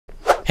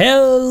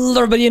Hello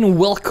everybody and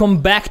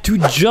welcome back to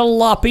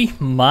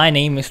Jalopy. My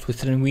name is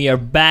Twisted and we are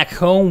back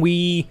home.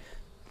 We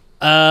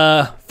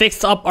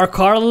fixed up our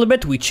car a little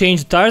bit. We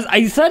changed the tires. I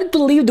decided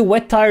to leave the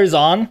wet tires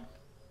on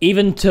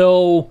even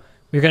though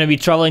we're gonna be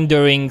traveling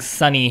during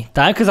sunny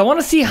time because I want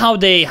to see how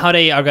they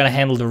are gonna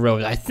handle the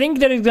road. I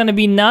think that it's gonna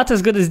be not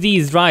as good as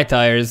these dry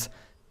tires,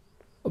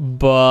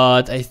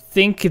 but I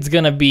think it's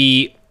gonna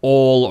be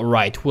all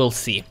right. We'll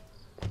see.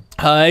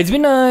 It's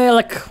been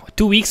like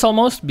 2 weeks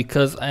almost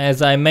because,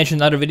 as I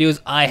mentioned in other videos,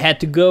 I had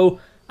to go.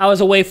 I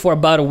was away for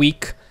about a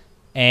week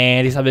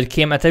and this update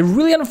came at a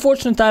really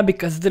unfortunate time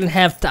because I didn't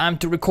have time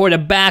to record a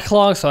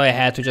backlog, so I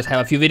had to just have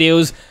a few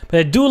videos.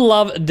 But I do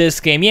love this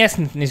game. Yes,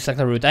 it's like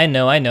the route. I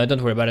know,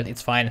 don't worry about it,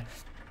 it's fine.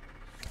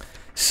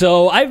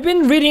 So I've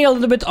been reading a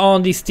little bit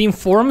on the Steam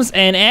forums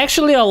and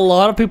actually a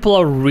lot of people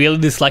are really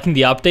disliking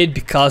the update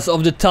because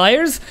of the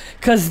tires,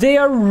 because they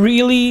are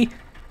really...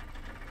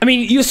 I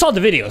mean, you saw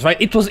the videos,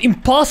 right? It was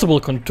impossible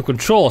to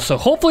control, so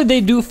hopefully they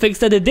do fix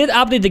that. They did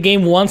update the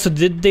game once, so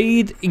they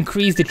did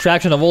increase the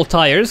traction of all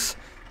tires.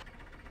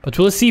 But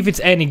we'll see if it's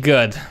any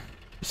good.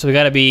 So we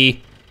gonna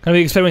be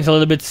experimenting a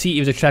little bit, see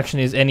if the traction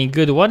is any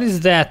good. What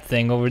is that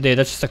thing over there?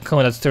 That's just a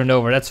cone that's turned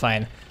over, that's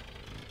fine.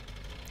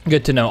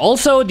 Good to know.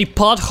 Also, the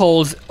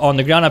potholes on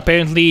the ground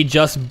apparently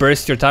just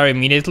burst your tire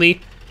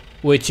immediately,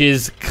 which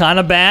is kind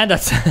of bad.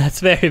 That's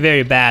very,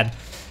 very bad.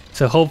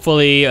 So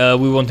hopefully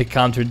we won't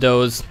encounter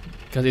those,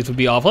 because it would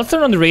be awful. Let's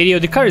turn on the radio.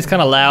 The car is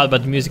kind of loud,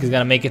 but the music is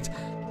gonna make it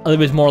a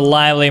little bit more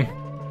lively.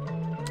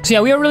 So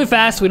yeah, we are really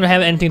fast. We don't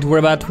have anything to worry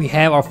about. We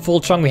have our full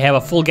trunk. We have a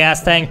full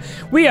gas tank.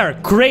 We are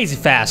crazy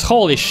fast.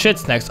 Holy shit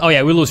snacks. Oh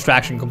yeah, we lose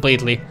traction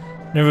completely.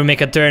 Never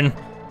make a turn.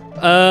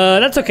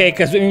 That's okay,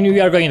 because we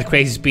are going at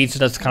crazy speed, so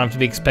that's kind of to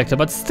be expected.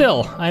 But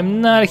still,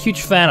 I'm not a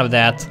huge fan of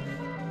that.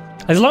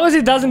 As long as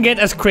it doesn't get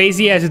as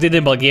crazy as it did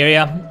in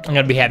Bulgaria, I'm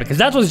gonna be happy, because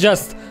that was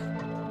just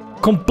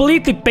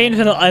completely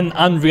painful and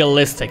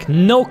unrealistic.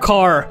 No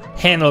car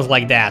handles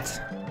like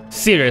that.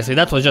 Seriously,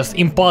 that was just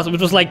impossible.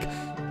 It was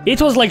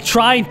like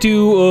trying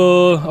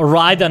to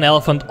ride an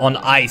elephant on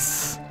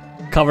ice,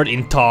 covered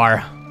in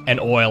tar and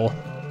oil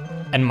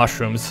and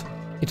mushrooms.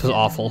 It was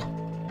awful.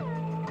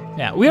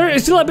 Yeah, we are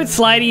still a bit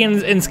slidey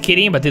and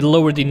skiddy, but they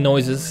lowered the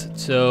noises,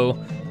 so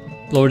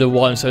lower the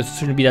volume, so it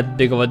shouldn't be that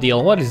big of a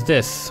deal. What is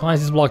this? Why is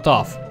this blocked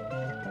off?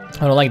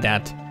 I don't like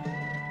that.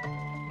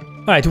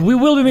 Alright, we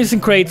will be missing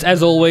crates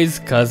as always,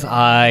 because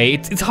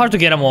it's hard to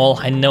get them all.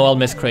 I know I'll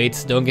miss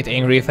crates, don't get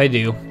angry if I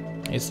do.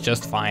 It's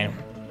just fine.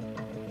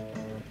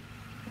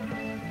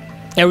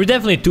 Yeah, we're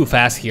definitely too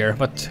fast here,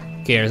 but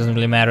who cares, doesn't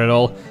really matter at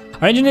all.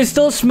 Our engine is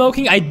still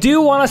smoking. I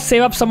do want to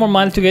save up some more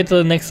money to get to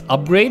the next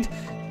upgrade.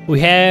 We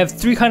have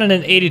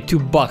 382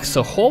 bucks,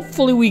 so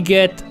hopefully we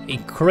get a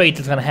crate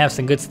that's gonna have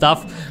some good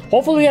stuff.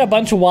 Hopefully we get a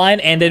bunch of wine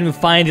and then we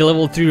find the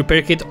level 3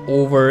 repair kit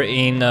over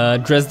in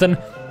Dresden.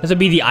 This would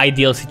be the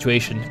ideal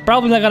situation.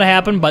 Probably not gonna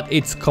happen, but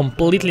it's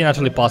completely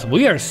naturally possible.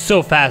 We are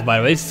so fast, by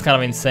the way. This is kind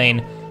of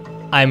insane.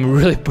 I'm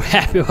really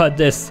happy about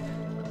this.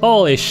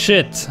 Holy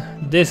shit.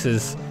 This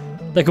is...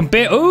 the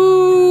compare...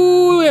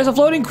 Ooh, there's a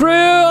floating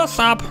crew!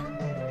 Stop!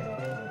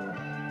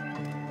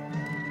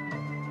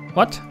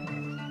 What?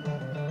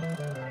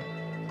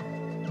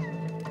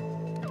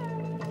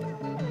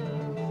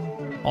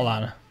 Hold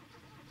on.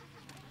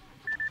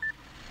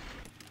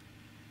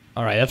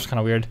 Alright, that's kind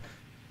of weird.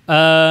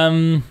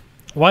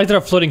 Why is there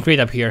a floating crate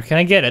up here? Can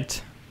I get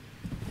it?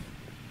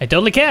 I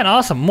totally can.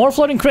 Awesome. More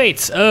floating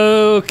crates.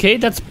 Okay,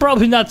 that's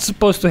probably not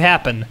supposed to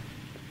happen.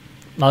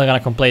 Not gonna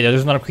complain.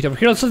 There's another crate over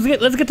here.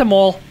 Let's get them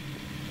all.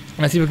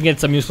 Let's see if we can get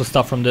some useful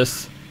stuff from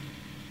this.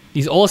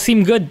 These all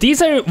seem good. These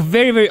are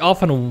very, very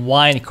often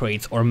wine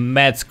crates or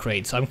meds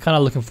crates. So I'm kind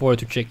of looking forward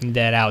to checking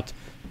that out.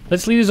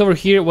 Let's leave this over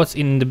here. What's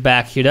in the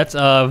back here? That's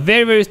a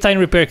very, very tiny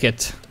repair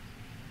kit.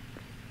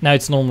 Now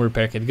it's normal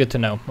repair kit. Good to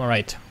know.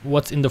 Alright.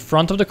 What's in the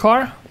front of the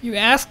car, you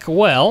ask?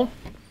 Well...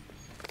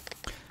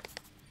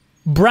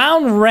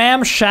 brown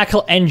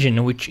ramshackle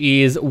engine, which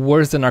is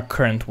worse than our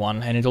current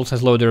one. And it also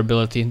has low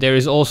durability. There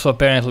is also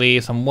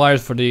apparently some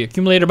wires for the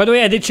accumulator. By the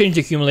way, I did change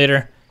the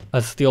accumulator.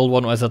 As the old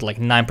one was at like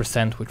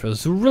 9%, which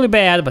was really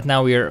bad. But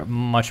now we are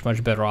much,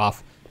 much better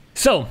off.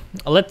 So,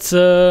 let's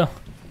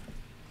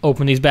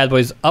open these bad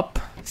boys up.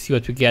 See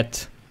what we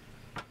get.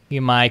 Give me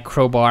my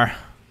crowbar.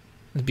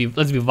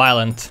 Let's be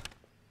violent.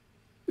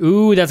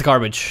 Ooh, that's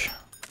garbage.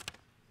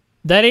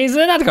 That is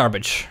not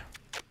garbage.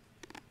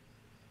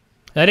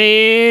 That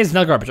is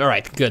not garbage.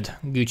 Alright, good.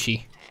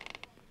 Gucci.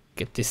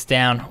 Get this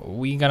down.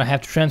 We're gonna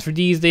have to transfer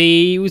these.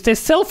 They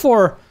sell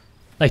for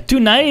like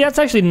 $2.90. That's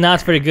actually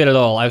not very good at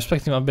all. I was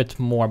expecting a bit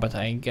more, but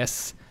I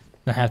guess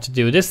I have to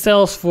do. This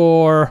sells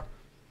for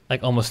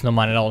like almost no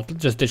money at all.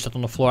 Just ditch that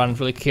on the floor. I don't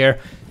really care.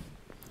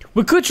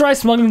 We could try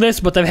smuggling this,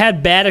 but I've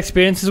had bad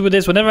experiences with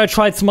this. Whenever I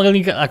tried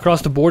smuggling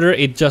across the border,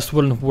 it just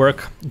wouldn't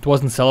work. It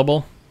wasn't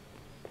sellable.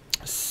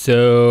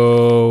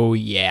 So,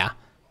 yeah.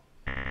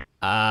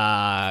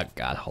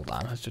 God, hold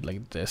on. Let's do it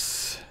like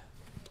this.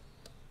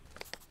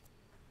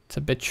 It's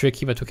a bit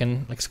tricky, but we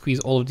can like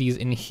squeeze all of these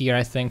in here,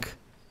 I think,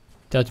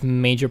 without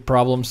major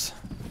problems.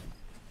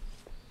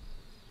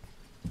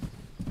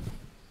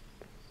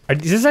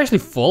 Is this actually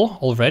full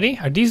already?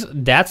 Are these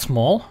that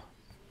small?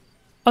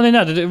 Oh, they're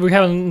not. We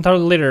have an entire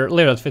layer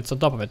that fits on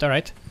top of it.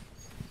 Alright.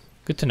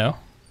 Good to know.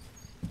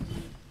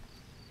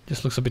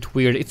 This looks a bit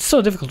weird. It's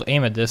so difficult to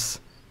aim at this.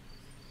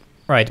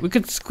 Right, we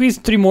could squeeze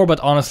 3 more, but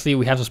honestly,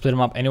 we have to split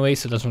them up anyway,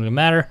 so it doesn't really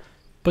matter.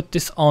 Put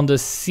this on the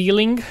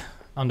ceiling,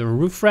 on the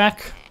roof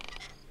rack.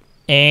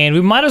 And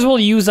we might as well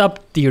use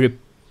up the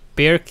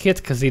repair kit,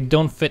 because they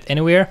don't fit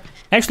anywhere.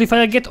 Actually, if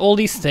I get all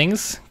these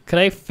things, could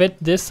I fit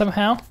this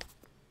somehow?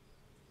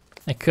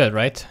 I could,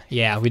 right?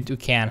 Yeah, we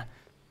can.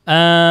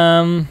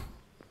 And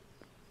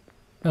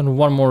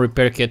one more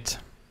repair kit.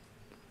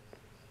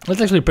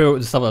 Let's actually repair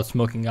the stuff that's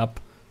smoking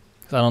up.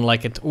 Because I don't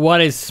like it. What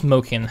is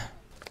smoking?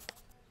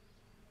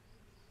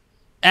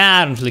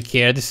 I don't really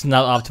care. This is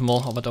not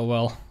optimal, but oh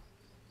well.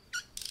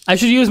 I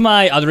should use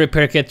my other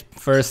repair kit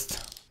first.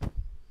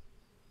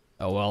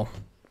 Oh well.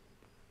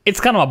 It's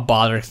kind of a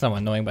bother. It's not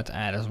annoying, but it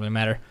doesn't really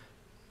matter.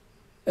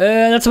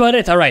 That's about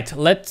it. Alright,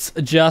 let's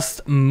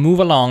just move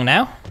along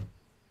now.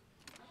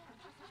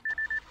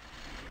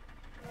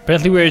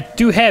 Apparently we're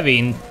too heavy,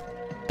 and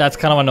that's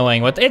kind of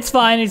annoying, but it's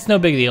fine. It's no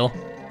big deal.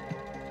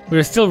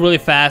 We're still really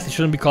fast. It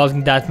shouldn't be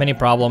causing that many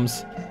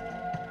problems.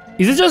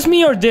 Is it just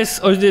me, or does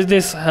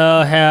this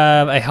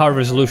have a hard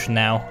resolution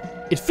now?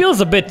 It feels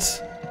a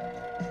bit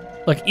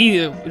like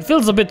it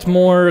feels a bit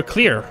more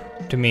clear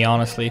to me,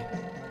 honestly.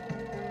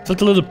 It felt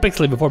a little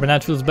pixely before, but now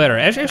it feels better.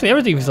 Actually,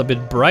 everything feels a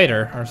bit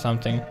brighter or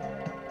something.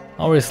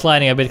 Always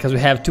sliding a bit because we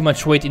have too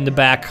much weight in the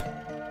back.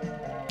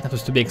 That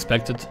was to be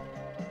expected.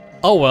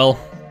 Oh well.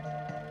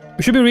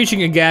 We should be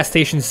reaching a gas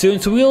station soon,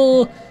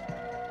 so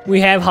we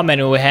have how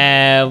many? We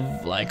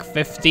have like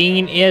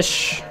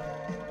 15-ish.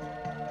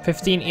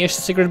 15-ish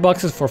cigarette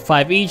boxes for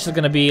 5 each. It's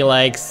gonna be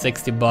like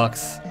 60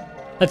 bucks.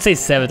 Let's say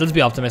 70. Let's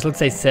be optimistic. Let's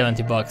say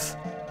 70 bucks.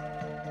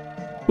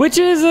 Which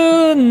is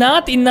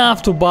not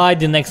enough to buy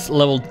the next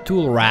level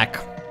tool rack.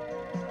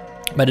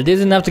 But it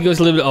is enough to give us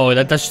a little bit.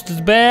 Oh, that's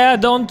just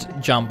bad.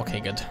 Don't jump. Okay,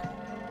 good.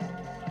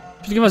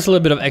 Should give us a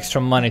little bit of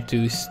extra money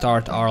to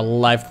start our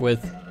life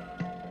with.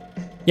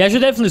 Yeah, I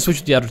should definitely switch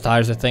to the other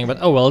tires, I think. But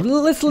oh well,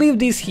 let's leave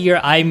these here.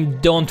 I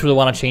don't really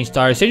want to change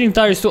tires. Changing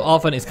tires too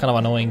often is kind of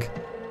annoying.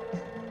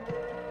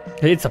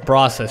 It's a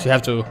process. You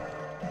have to.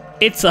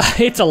 It's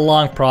a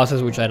long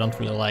process, which I don't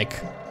really like.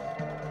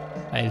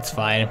 It's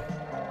fine.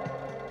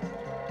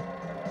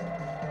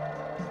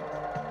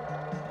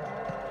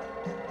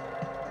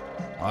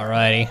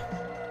 Alrighty.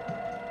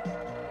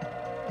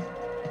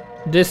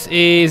 This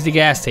is the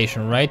gas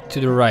station, right? To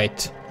the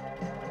right.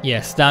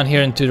 Yes, down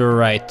here and to the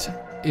right.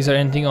 Is there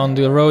anything on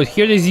the road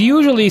here? There's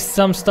usually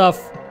some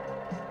stuff.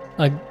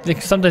 Like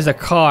sometimes a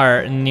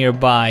car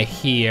nearby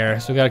here,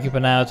 so we gotta keep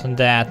an eye out on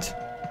that.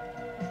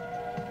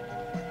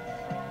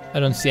 I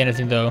don't see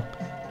anything though.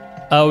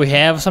 Oh, we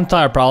have some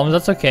tire problems.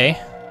 That's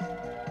okay.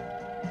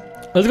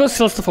 Let's go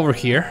sell stuff over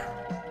here.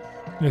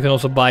 We can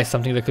also buy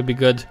something that could be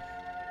good.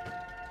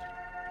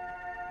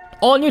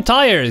 All new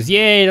tires!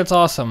 Yay, that's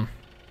awesome.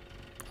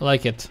 I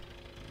like it.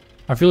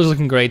 Our fuel is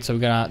looking great, so we're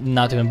gonna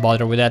not even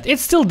bother with that.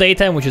 It's still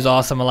daytime, which is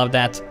awesome. I love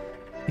that.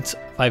 It's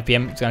 5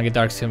 PM. It's gonna get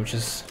dark soon, which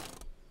is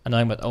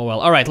annoying, but oh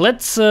well. Alright,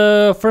 let's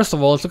first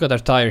of all, let's look at our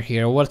tire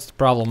here. What's the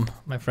problem,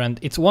 my friend?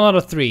 It's 1 out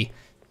of 3.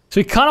 So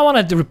we kind of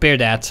want to repair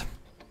that.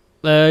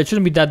 It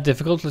shouldn't be that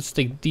difficult. Let's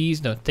take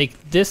these. No,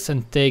 take this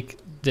and take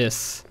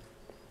this.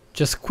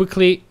 Just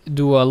quickly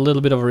do a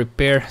little bit of a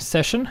repair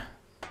session.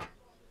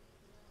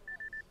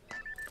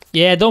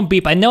 Yeah, don't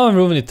beep. I know I'm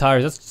removing the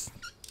tires. That's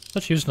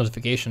such a useless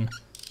notification.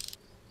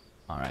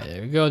 Alright,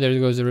 there we go. There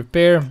goes the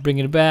repair. Bring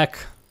it back.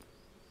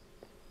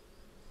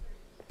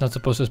 Not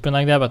supposed to spin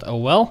like that, but oh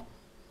well.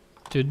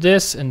 Do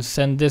this and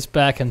send this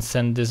back and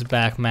send this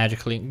back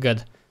magically.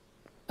 Good.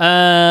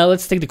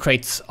 Let's take the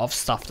crates of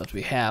stuff that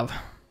we have.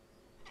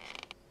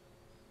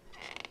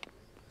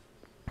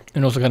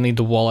 And also gonna need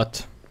the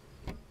wallet.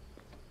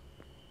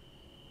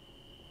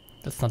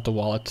 That's not the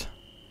wallet.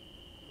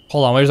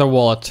 Hold on, where's our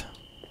wallet?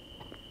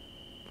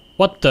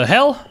 What the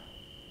hell?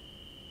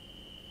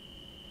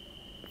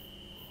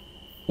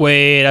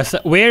 Wait,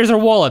 where's our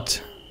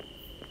wallet?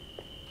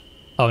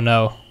 Oh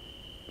no.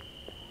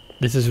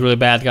 This is really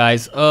bad,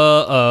 guys.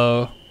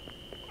 Uh-oh.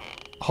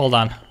 Hold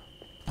on.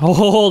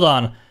 Hold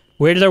on.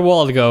 Where did our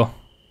wallet go?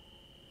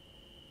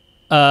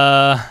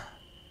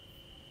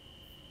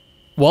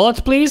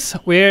 Wallet, please?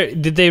 Where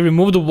did they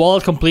remove the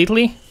wallet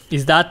completely?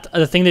 Is that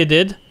the thing they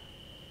did?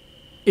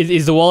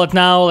 Is the wallet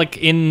now like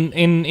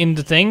in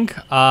the thing?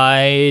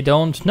 I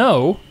don't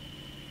know.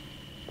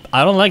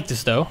 I don't like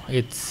this though.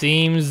 It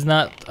seems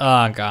not.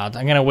 Oh god,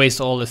 I'm gonna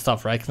waste all this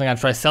stuff, right? Because I'm gonna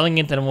try selling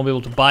it and I won't be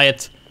able to buy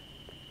it.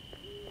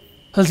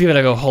 Let's give it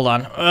a go. Hold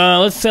on.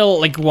 Let's sell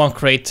like 1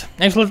 crate.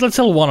 Actually, let's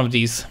sell 1 of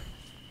these.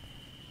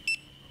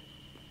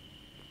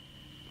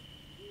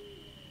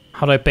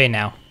 How do I pay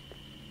now?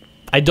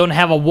 I don't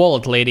have a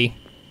wallet, lady.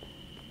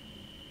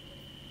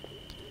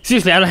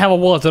 Seriously, I don't have a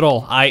wallet at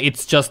all.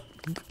 It's just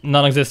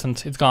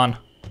non-existent. It's gone.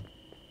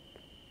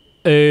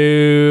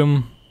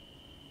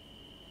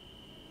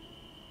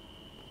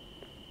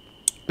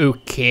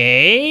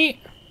 Okay.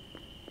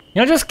 You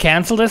know, just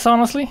cancel this,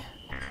 honestly.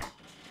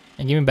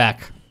 And give me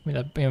back.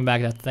 Give me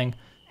back that thing.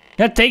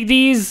 Gonna take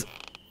these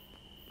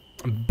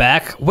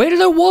back. Where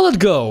did our wallet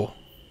go?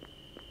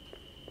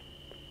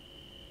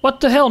 What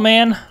the hell,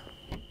 man?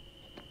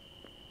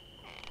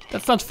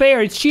 That's not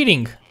fair, it's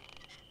cheating.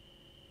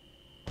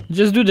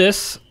 Just do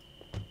this.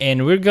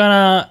 And we're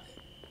gonna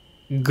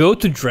go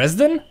to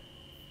Dresden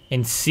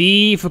and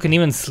see if we can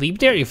even sleep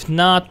there. If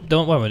not,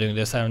 don't. Why am I doing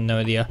this? I have no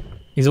idea.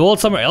 Is the wallet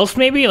somewhere else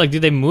maybe? Like,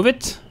 did they move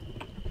it?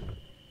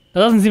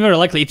 That doesn't seem very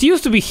likely. It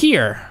used to be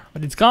here,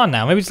 but it's gone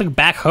now. Maybe it's like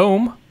back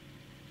home.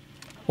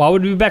 Why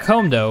would we be back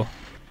home though?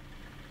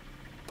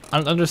 I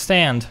don't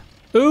understand.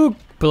 Ooh,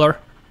 pillar.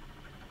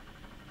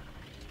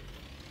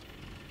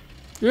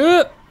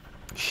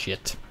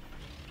 Shit.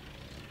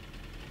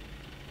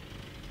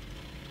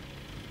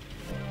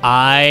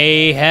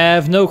 I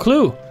have no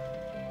clue.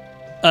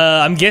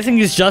 I'm guessing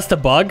it's just a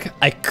bug.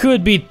 I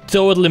could be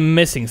totally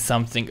missing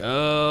something.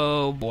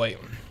 Oh boy.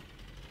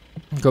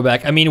 Go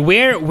back. I mean,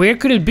 where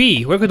could it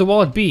be? Where could the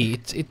wallet be?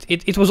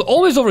 It was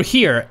always over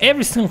here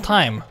every single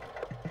time.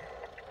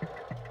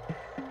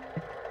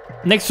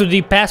 Next to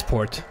the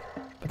passport.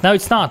 But now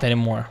it's not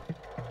anymore.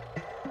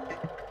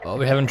 Oh,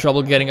 we're having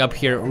trouble getting up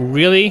here.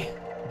 Really?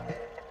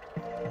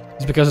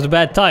 It's because of the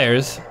bad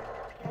tires.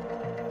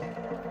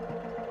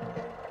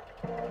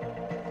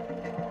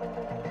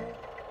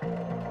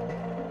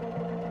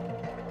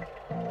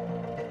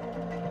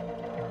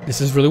 This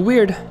is really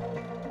weird.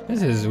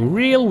 This is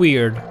real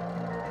weird.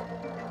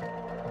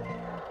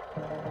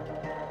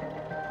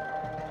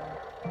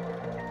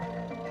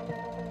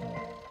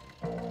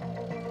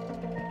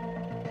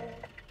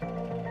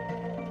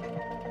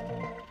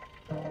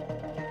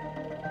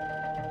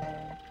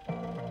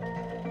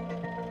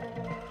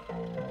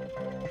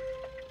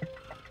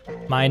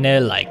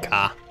 Meine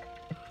Laika.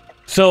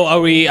 So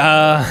are we,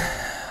 I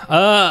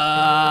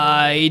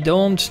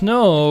don't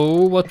know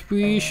what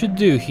we should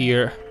do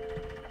here.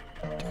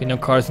 Okay, no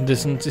cars in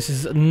distance. This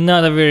is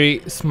not a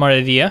very smart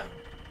idea.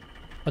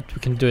 But we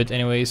can do it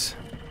anyways.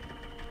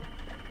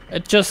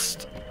 It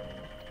just...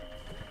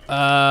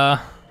 Bad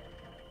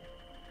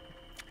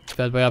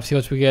biopsy,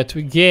 what we get?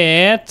 We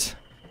get...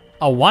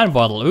 a wine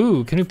bottle.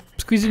 Ooh, can we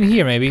squeeze it in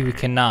here maybe? We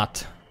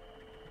cannot.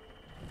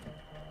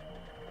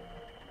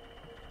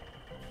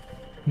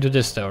 Do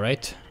this though,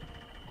 right?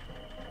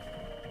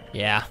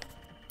 Yeah.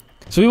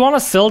 So we want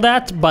to sell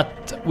that,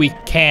 but we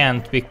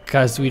can't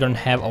because we don't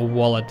have a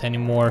wallet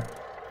anymore.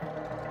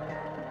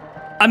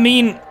 I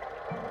mean,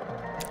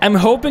 I'm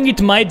hoping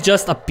it might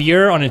just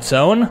appear on its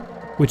own,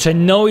 which I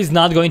know is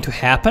not going to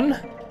happen.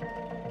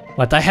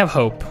 But I have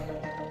hope.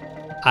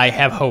 I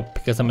have hope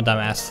because I'm a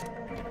dumbass.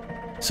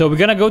 So we're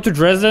gonna go to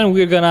Dresden,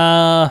 we're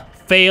gonna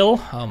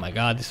fail. Oh my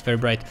god, this is very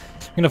bright.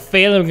 We're gonna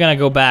fail and we're gonna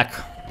go back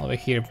over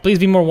here. Please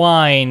be more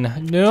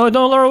wine. No,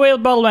 don't lower away,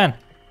 bottle man.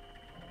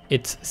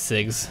 It's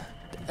SIGs.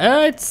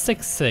 It's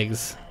 6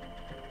 SIGs.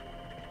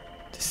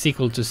 The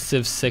sequel to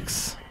Civ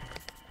 6.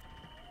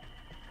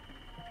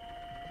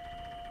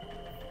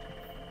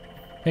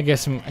 I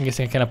guess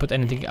I cannot put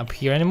anything up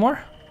here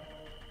anymore.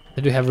 I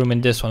do have room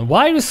in this one.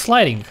 Why are you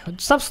sliding?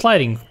 Stop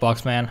sliding,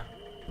 box man.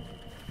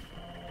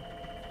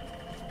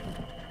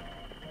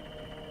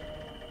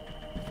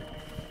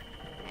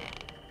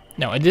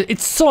 No,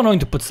 it's so annoying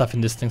to put stuff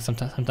in this thing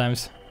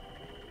sometimes.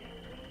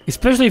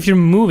 Especially if you're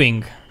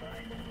moving.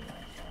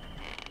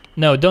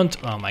 No, don't.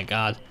 Oh my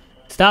god.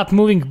 Stop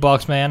moving,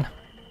 box man.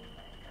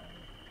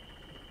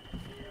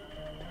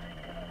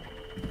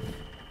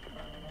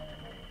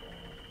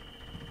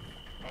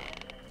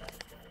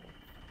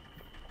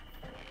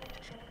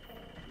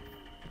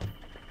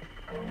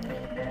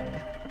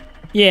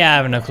 Yeah, I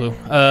have no clue.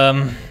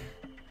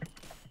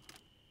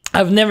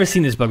 I've never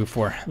seen this bug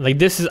before. Like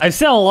this is, I've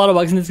seen a lot of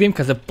bugs in this game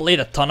because I've played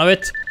a ton of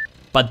it.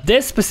 But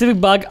this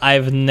specific bug,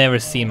 I've never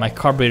seen. My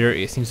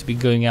carburetor seems to be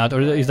going out,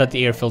 or is that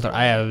the air filter?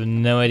 I have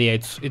no idea.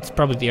 It's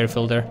probably the air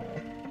filter.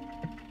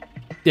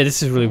 Yeah,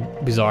 this is really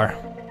bizarre.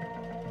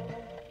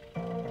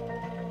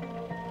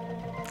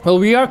 Well,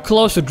 we are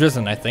close to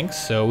Dresden, I think,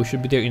 so we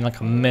should be there in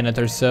like a minute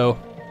or so.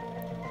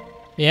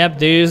 Yep,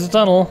 there's the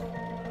tunnel.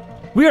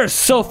 We are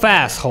so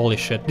fast, holy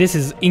shit. This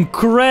is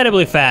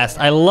incredibly fast.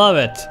 I love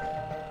it.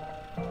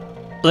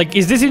 Like,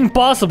 is this even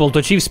possible to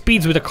achieve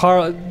speeds with a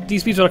car,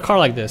 these speeds with a car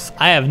like this?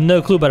 I have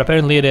no clue, but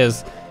apparently it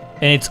is.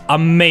 And it's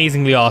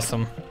amazingly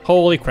awesome.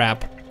 Holy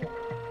crap.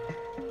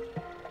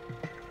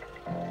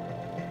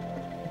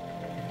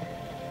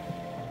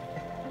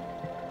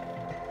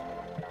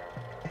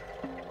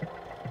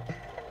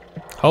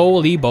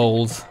 Holy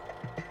bowls.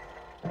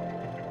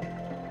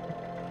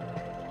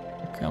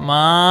 Come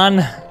on.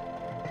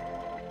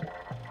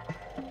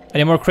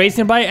 Any more crates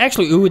nearby?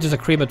 Actually, ooh, there's a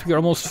crate, but we're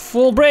almost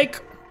full break.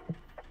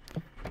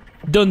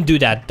 Don't do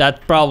that.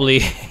 That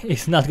probably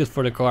is not good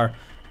for the car.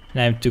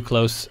 And I'm too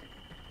close.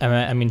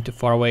 I mean, too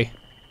far away.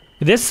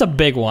 This is a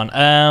big one.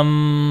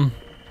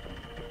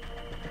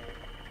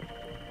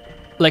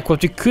 Like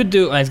what we could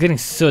do. Oh, it's getting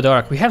so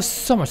dark. We have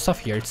so much stuff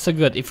here. It's so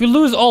good. If we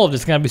lose all of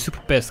this, I'm gonna be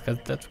super pissed. Cause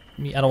that's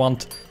me. I don't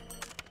want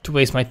to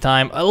waste my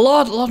time. A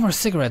lot more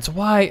cigarettes.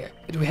 Why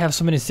do we have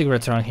so many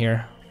cigarettes around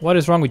here? What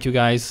is wrong with you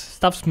guys?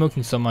 Stop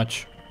smoking so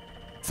much.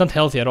 It's not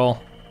healthy at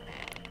all.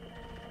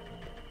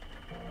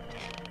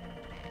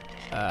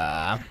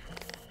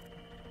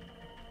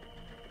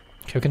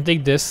 Okay, we can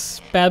take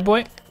this bad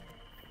boy.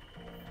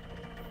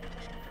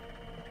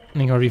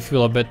 And we can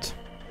refuel a bit.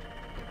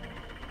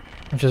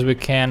 Much as we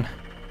can.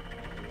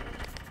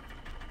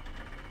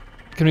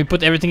 Can we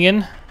put everything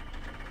in?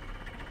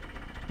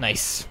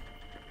 Nice.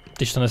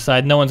 Dish on the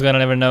side, no one's gonna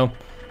ever know.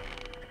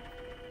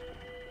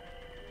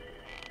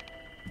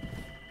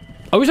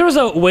 I wish there was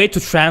a way to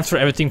transfer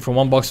everything from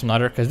one box to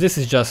another, because this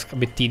is just a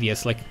bit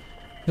tedious. Like,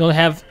 you only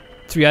have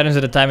 3 items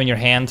at a time in your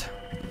hand.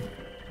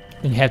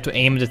 And you have to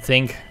aim the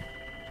thing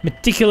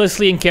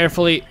meticulously and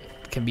carefully.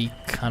 It can be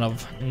kind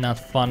of not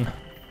fun.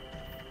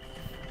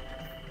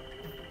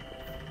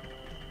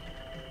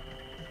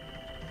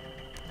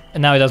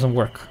 And now it doesn't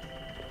work.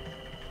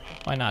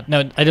 Why not? No,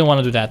 I didn't want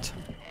to do that.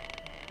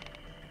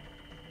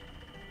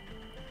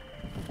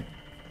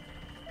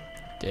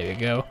 There you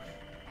go.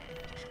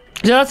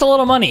 Yeah, that's a lot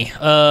of money.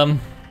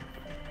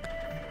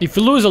 If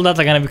you lose all that,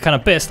 I'm gonna be kind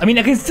of pissed. I mean,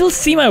 I can still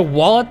see my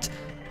wallet.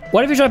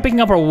 What if we try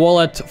picking up our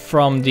wallet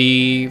from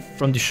the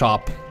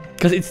shop?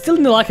 Because it's still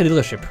in the Laika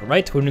dealership,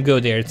 right? When we go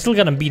there, it's still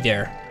gonna be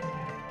there.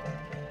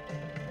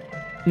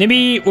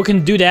 Maybe we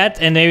can do that,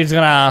 and maybe it's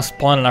gonna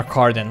spawn in our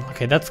car then.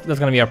 Okay, that's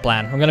gonna be our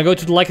plan. We're gonna go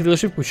to the Laika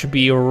dealership, which should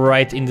be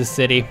right in the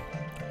city,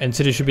 and the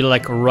city should be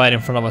like right in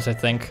front of us. I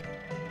think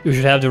we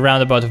should have the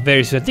roundabout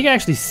very soon. I think I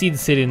actually see the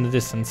city in the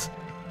distance,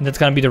 and that's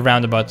gonna be the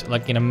roundabout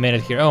like in a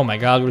minute here. Oh my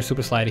god, we're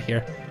super slidey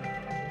here.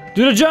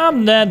 Do the jump?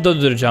 Nah, don't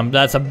do the jump.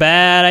 That's a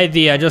bad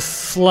idea.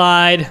 Just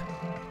slide.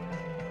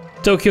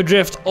 Tokyo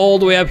drift all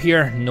the way up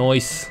here.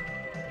 Nice.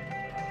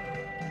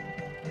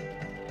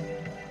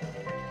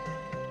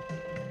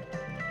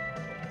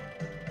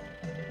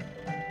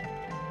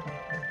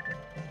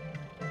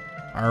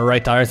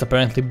 Alright, tires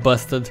apparently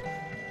busted.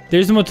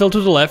 There's a motel to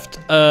the left.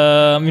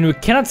 I mean, we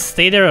cannot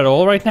stay there at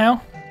all right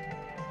now.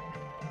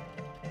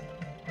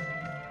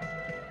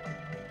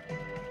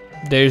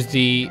 There's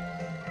the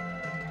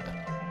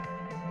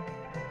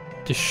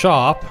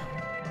shop.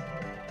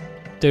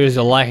 There's a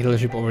Laika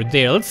dealership over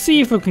there. Let's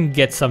see if we can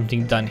get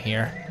something done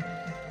here.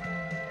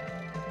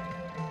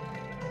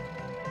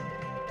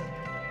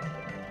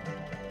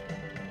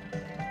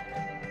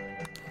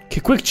 Okay,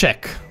 quick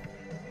check.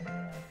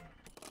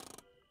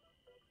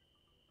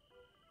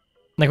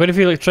 Like, what if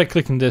you like try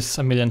clicking this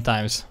a million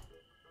times?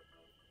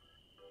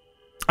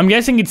 I'm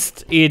guessing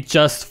it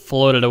just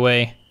floated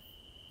away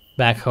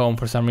back home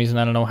for some reason.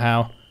 I don't know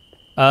how.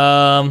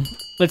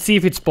 Let's see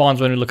if it spawns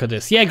when we look at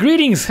this. Yeah,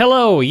 greetings,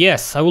 hello,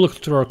 yes, I will look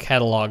through our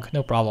catalog,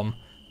 no problem.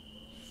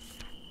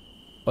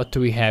 What do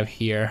we have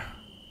here?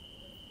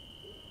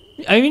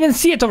 I mean, I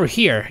see it over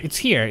here.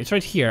 It's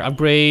right here.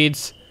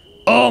 Upgrades.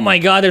 Oh my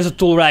god, there's a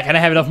tool rack, and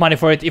I have enough money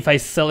for it if I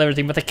sell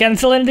everything, but I can't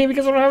sell anything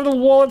because I don't have the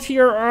wallet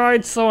here. Oh,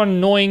 it's so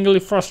annoyingly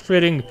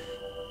frustrating.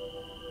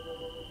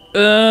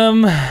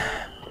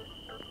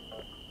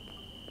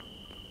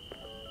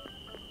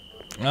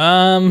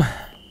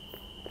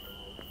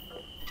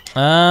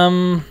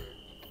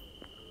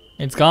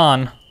 It's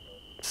gone.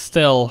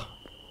 Still.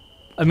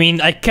 I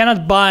mean, I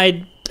cannot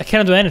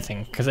do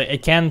anything, because I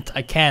can't.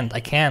 I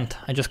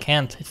just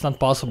can't. It's not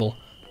possible.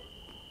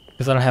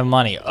 Because I don't have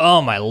money.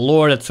 Oh my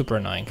lord, that's super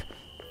annoying.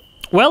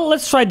 Well,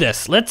 let's try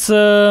this. Let's,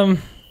 do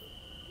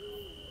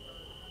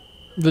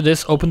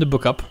this, open the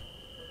book up.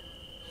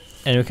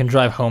 And we can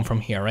drive home from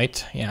here,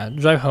 right? Yeah,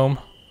 drive home.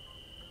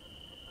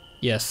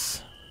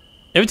 Yes.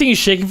 Everything is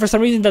shaking for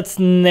some reason. That's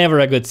never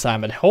a good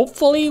sign, but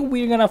hopefully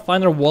we're gonna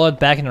find our wallet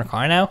back in our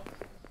car now.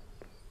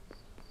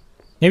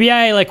 Maybe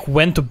I like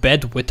went to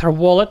bed with our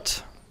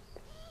wallet.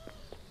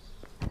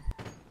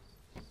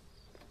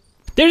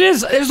 There it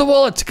is! There's the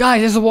wallet!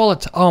 Guys, there's the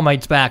wallet! Oh my,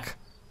 it's back.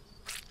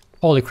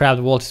 Holy crap,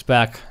 the wallet is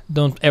back.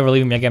 Don't ever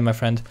leave me again, my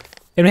friend.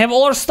 And we have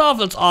all our stuff,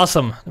 that's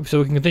awesome. So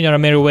we can continue on our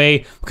merry way.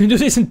 We can do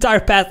this entire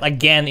path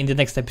again in the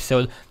next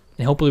episode.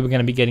 And hopefully we're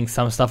gonna be getting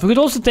some stuff. We could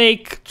also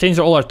change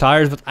all our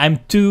tires, but I'm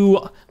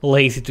too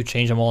lazy to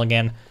change them all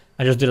again.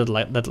 I just did it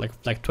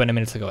like 20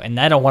 minutes ago, and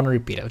I don't want to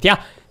repeat it. But yeah,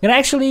 I'm gonna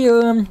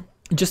actually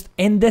just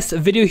end this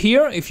video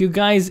here. If you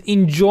guys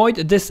enjoyed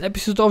this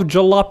episode of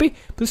Jalopy,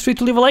 please feel free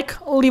to leave a like,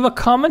 leave a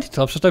comment. It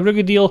helps us a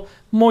great deal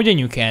more than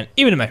you can,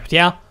 even imagine. But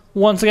yeah,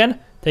 once again,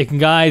 thank you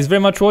guys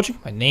very much for watching.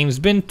 My name's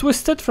been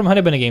Twisted from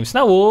Honey Bunny Games.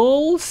 Now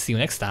we'll see you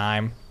next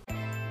time.